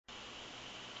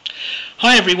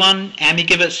Hi everyone, Amy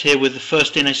Givets here with the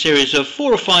first in a series of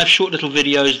 4 or 5 short little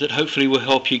videos that hopefully will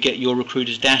help you get your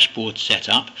Recruiter's dashboard set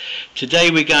up. Today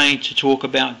we're going to talk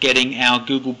about getting our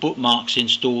Google Bookmarks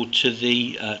installed to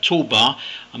the toolbar.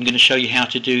 I'm going to show you how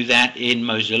to do that in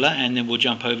Mozilla, and then we'll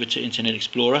jump over to Internet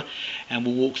Explorer and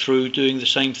we'll walk through doing the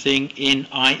same thing in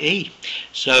IE.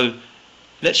 So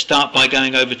let's start by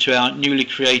going over to our newly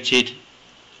created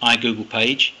iGoogle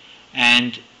page,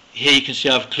 and here you can see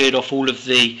I've cleared off all of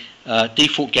the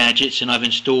default gadgets and I've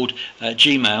installed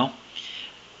Gmail.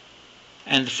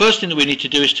 And the first thing that we need to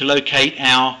do is to locate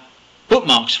our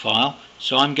bookmarks file.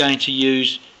 So I'm going to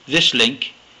use this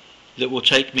link that will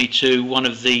take me to one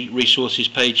of the resources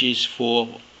pages for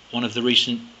one of the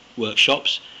recent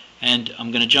workshops, and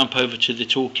I'm going to jump over to the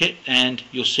toolkit and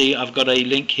you'll see I've got a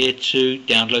link here to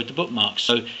download the bookmarks.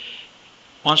 So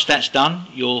once that's done,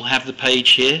 you'll have the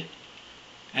page here,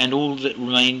 and all that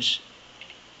remains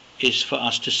is for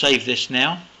us to save this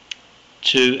now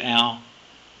to our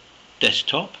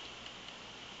desktop.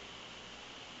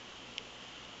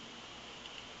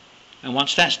 And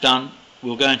once that's done,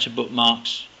 we'll go into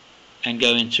bookmarks and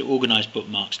go into organized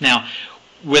bookmarks. Now,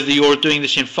 whether you're doing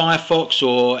this in Firefox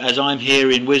or as I'm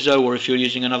here in Wizzo, or if you're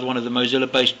using another one of the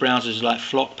Mozilla based browsers like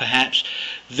Flock perhaps,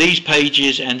 these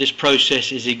pages and this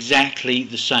process is exactly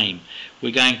the same.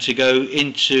 We're going to go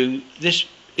into this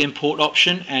import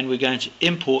option and we're going to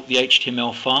import the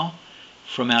HTML file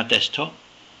from our desktop.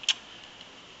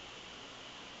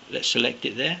 Let's select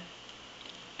it there,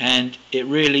 and it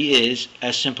really is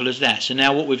as simple as that. So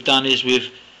now what we've done is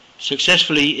we've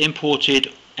successfully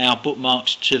imported our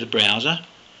bookmarks to the browser.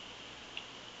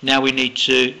 Now we need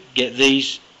to get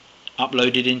these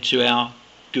uploaded into our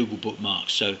Google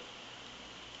Bookmarks. So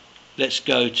let's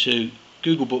go to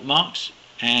Google Bookmarks,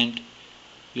 and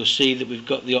you'll see that we've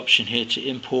got the option here to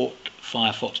import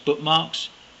Firefox bookmarks,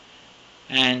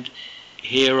 and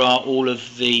here are all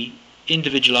of the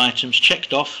individual items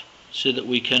checked off so that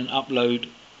we can upload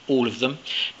all of them.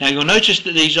 Now you'll notice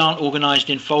that these aren't organized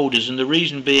in folders, and the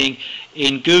reason being,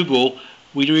 in Google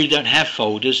we really don't have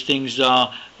folders. Things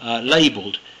are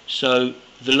labeled, so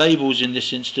the labels in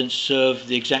this instance serve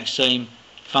the exact same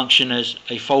function as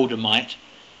a folder might.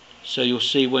 So you'll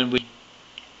see when we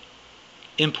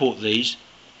import these,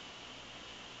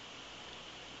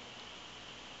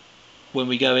 when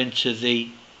we go into the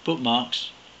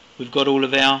bookmarks, we've got all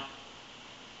of our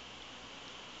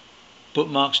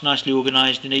bookmarks nicely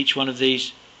organized in each one of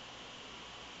these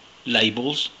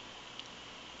labels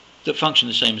that function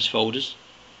the same as folders.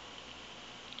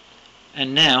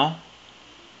 And now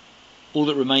all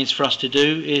that remains for us to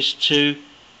do is to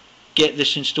get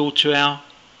this installed to our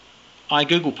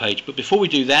iGoogle page. But before we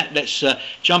do that, let's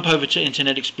jump over to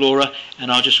Internet Explorer, and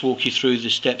I'll just walk you through the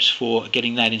steps for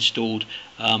getting that installed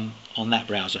on that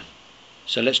browser.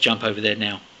 So let's jump over there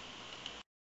now.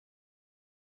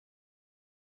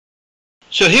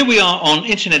 So here we are on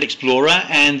Internet Explorer,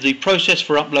 and the process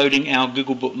for uploading our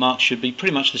Google Bookmarks should be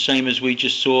pretty much the same as we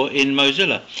just saw in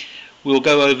Mozilla. We'll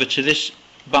go over to this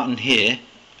button here,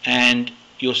 and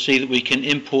you'll see that we can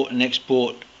import and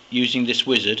export using this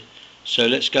wizard. So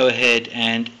let's go ahead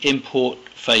and import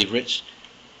favorites,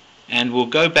 and we'll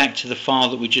go back to the file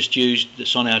that we just used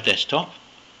that's on our desktop,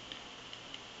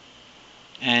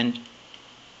 and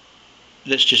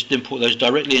let's just import those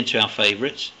directly into our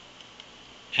favorites,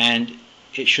 and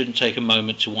it shouldn't take a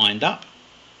moment to wind up,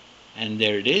 and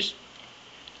there it is.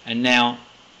 And now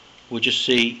we'll just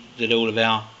see that all of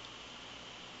our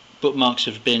bookmarks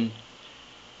have been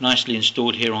nicely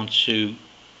installed here onto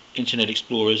Internet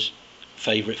Explorer's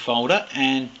favorite folder.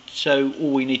 And so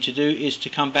all we need to do is to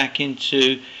come back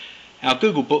into our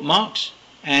Google Bookmarks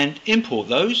and import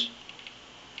those,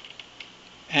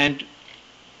 and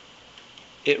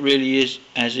it really is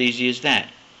as easy as that.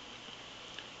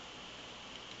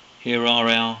 Here are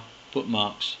our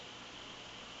bookmarks.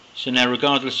 So now,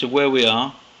 regardless of where we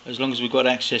are, as long as we've got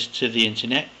access to the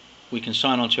internet, we can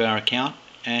sign on to our account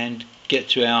and get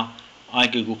to our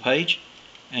iGoogle page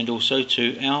and also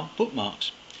to our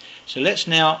bookmarks. So let's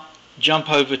now jump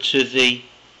over to the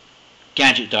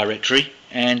gadget directory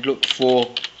and look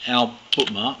for our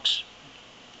bookmarks.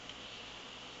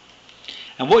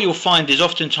 And what you'll find is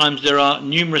oftentimes there are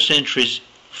numerous entries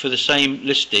for the same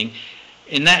listing.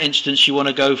 In that instance, you want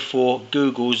to go for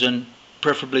Google's, and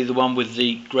preferably the one with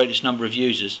the greatest number of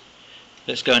users.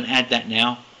 Let's go and add that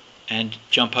now and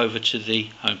jump over to the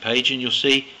home page, and you'll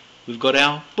see we've got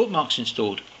our bookmarks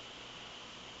installed.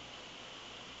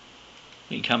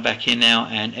 We can come back in now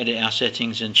and edit our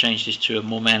settings and change this to a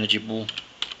more manageable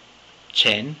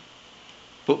 10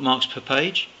 bookmarks per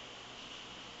page.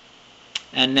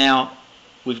 And now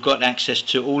we've got access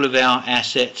to all of our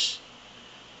assets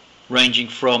ranging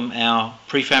from our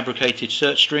prefabricated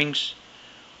search strings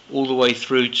all the way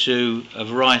through to a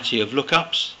variety of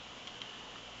lookups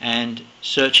and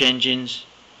search engines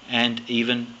and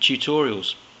even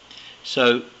tutorials.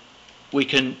 So we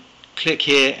can click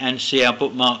here and see our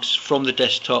bookmarks from the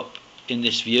desktop in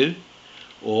this view,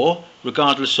 or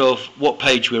regardless of what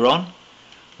page we're on,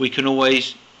 we can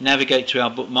always navigate to our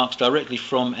bookmarks directly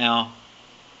from our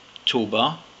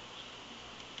toolbar,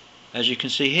 as you can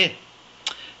see here.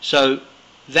 So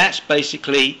that's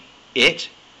basically it.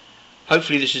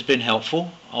 Hopefully this has been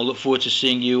helpful. I'll look forward to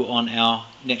seeing you on our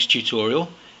next tutorial,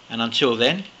 and until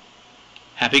then,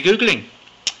 happy Googling.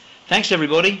 Thanks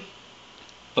everybody.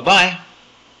 Bye bye.